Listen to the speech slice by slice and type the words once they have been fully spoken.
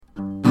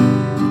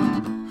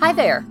Hi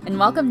there, and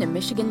welcome to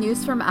Michigan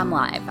News from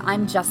MLive.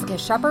 I'm Jessica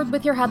Shepard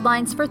with your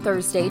headlines for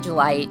Thursday,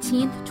 July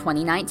 18th,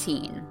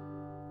 2019.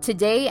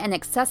 Today, an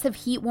excessive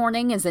heat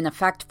warning is in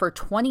effect for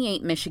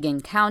 28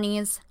 Michigan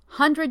counties.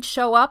 Hundreds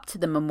show up to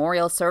the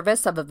memorial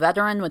service of a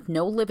veteran with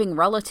no living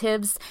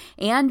relatives,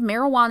 and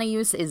marijuana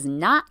use is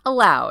not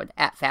allowed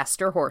at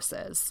Faster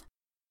Horses.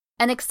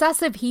 An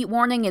excessive heat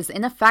warning is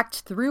in effect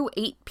through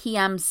 8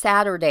 p.m.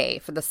 Saturday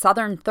for the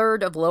southern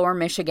third of Lower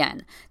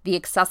Michigan. The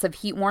excessive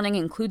heat warning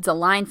includes a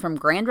line from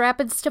Grand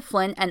Rapids to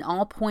Flint and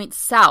all points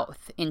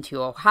south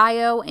into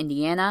Ohio,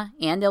 Indiana,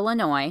 and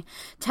Illinois.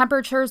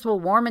 Temperatures will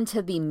warm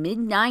into the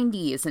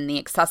mid-90s in the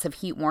excessive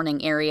heat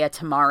warning area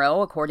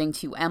tomorrow, according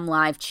to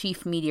MLive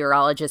Chief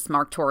Meteorologist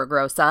Mark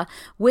Torregrossa.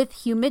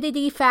 With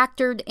humidity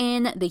factored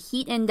in, the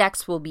heat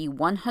index will be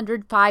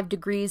 105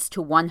 degrees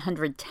to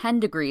 110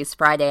 degrees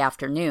Friday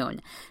afternoon.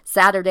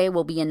 Saturday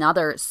will be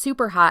another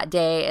super hot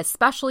day,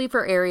 especially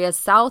for areas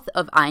south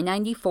of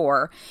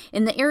I-94.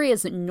 In the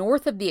areas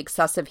north of the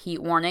excessive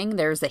heat warning,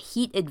 there's a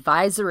heat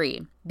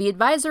advisory. The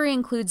advisory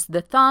includes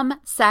the Thumb,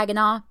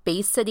 Saginaw,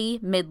 Bay City,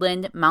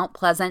 Midland, Mount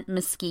Pleasant,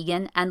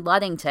 Muskegon, and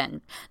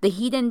Ludington. The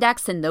heat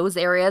index in those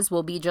areas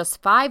will be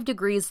just 5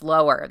 degrees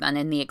lower than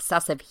in the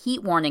excessive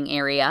heat warning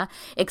area.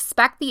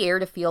 Expect the air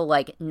to feel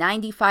like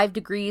 95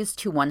 degrees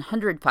to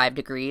 105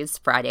 degrees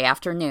Friday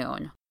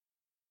afternoon.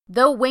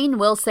 Though Wayne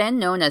Wilson,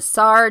 known as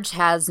Sarge,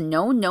 has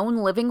no known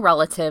living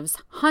relatives,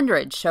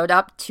 hundreds showed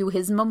up to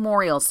his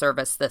memorial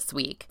service this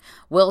week.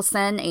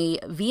 Wilson, a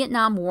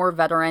Vietnam War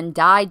veteran,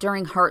 died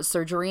during heart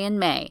surgery in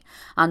May.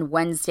 On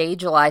Wednesday,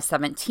 July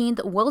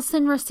 17th,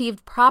 Wilson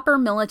received proper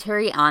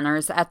military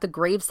honors at the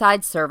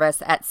graveside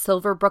service at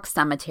Silverbrook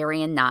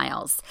Cemetery in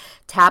Niles.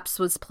 Taps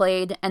was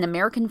played, an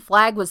American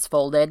flag was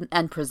folded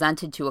and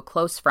presented to a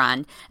close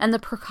friend, and the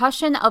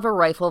percussion of a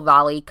rifle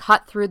volley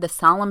cut through the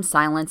solemn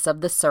silence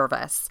of the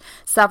service.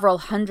 Several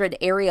hundred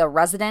area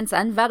residents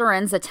and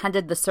veterans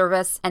attended the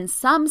service, and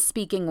some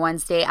speaking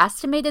Wednesday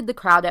estimated the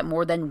crowd at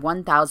more than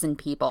 1,000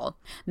 people.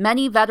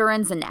 Many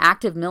veterans and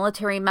active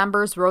military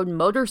members rode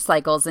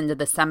motorcycles into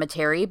the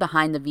cemetery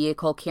behind the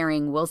vehicle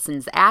carrying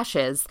Wilson's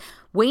ashes.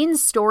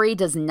 Wayne's story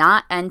does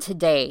not end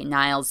today,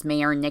 Niles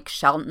Mayor Nick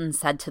Shelton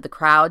said to the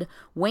crowd.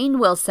 Wayne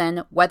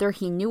Wilson, whether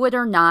he knew it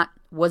or not,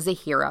 was a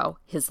hero.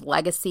 His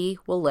legacy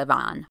will live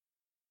on.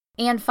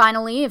 And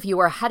finally, if you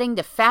are heading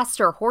to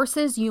Faster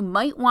Horses, you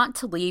might want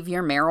to leave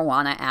your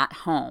marijuana at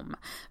home.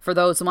 For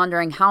those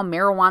wondering how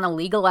marijuana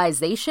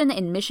legalization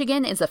in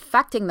Michigan is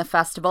affecting the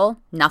festival,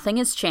 nothing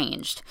has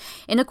changed.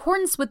 In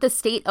accordance with the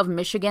state of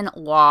Michigan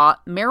law,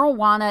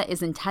 marijuana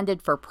is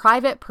intended for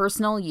private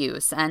personal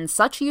use, and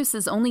such use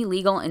is only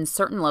legal in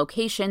certain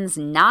locations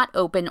not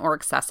open or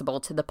accessible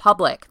to the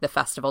public. The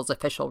festival's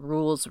official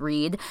rules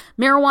read,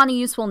 marijuana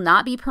use will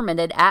not be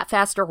permitted at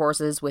Faster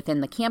Horses within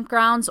the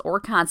campgrounds or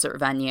concert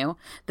venue.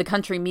 The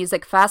Country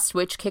Music Fest,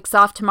 which kicks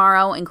off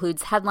tomorrow,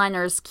 includes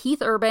headliners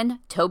Keith Urban,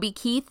 Toby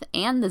Keith,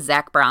 and the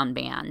Zac Brown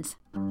Band.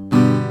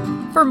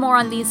 For more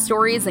on these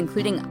stories,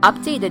 including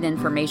updated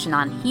information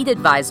on heat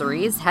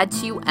advisories, head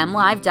to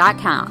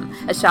mlive.com.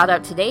 A shout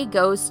out today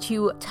goes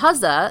to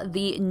Tuzza,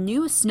 the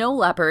new snow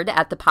leopard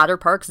at the Potter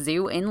Park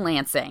Zoo in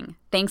Lansing.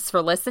 Thanks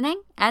for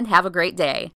listening, and have a great day.